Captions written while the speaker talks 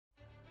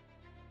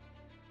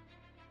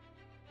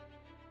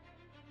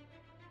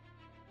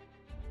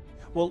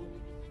Well,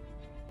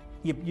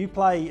 you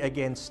play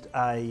against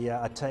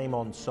a team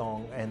on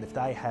song, and if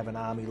they have an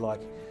army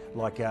like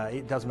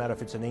it doesn't matter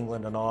if it's in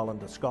England, an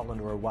Ireland, a Scotland,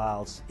 or a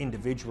Wales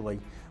individually.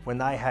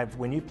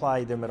 When you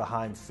play them at a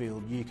home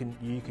field, you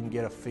can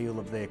get a feel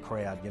of their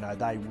crowd. You know,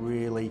 they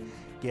really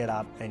get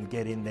up and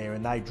get in there,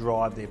 and they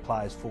drive their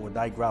players forward.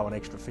 They grow an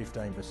extra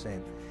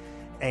 15%,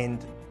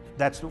 and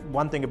that's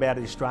one thing about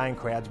the Australian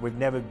crowds. We've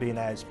never been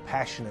as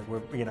passionate.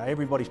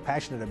 Everybody's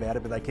passionate about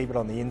it, but they keep it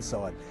on the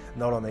inside,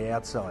 not on the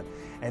outside.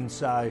 And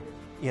so,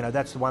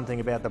 that's the one thing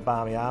about the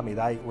Barmy Army.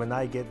 When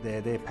they get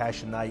there, their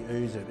passion, they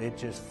ooze it. It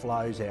just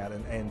flows out,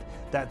 and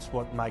that's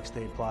what makes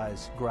their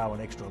players grow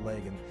an extra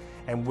leg.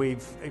 And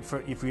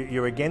if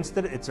you're against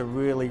it, it's a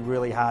really,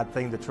 really hard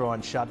thing to try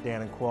and shut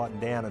down and quieten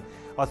down. And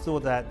I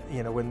thought that,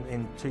 when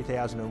in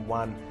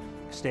 2001,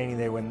 standing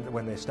there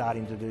when they're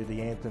starting to do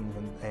the anthem,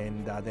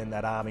 and then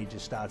that army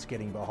just starts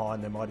getting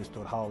behind them, I just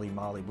thought, holy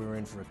moly, we're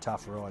in for a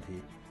tough ride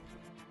here.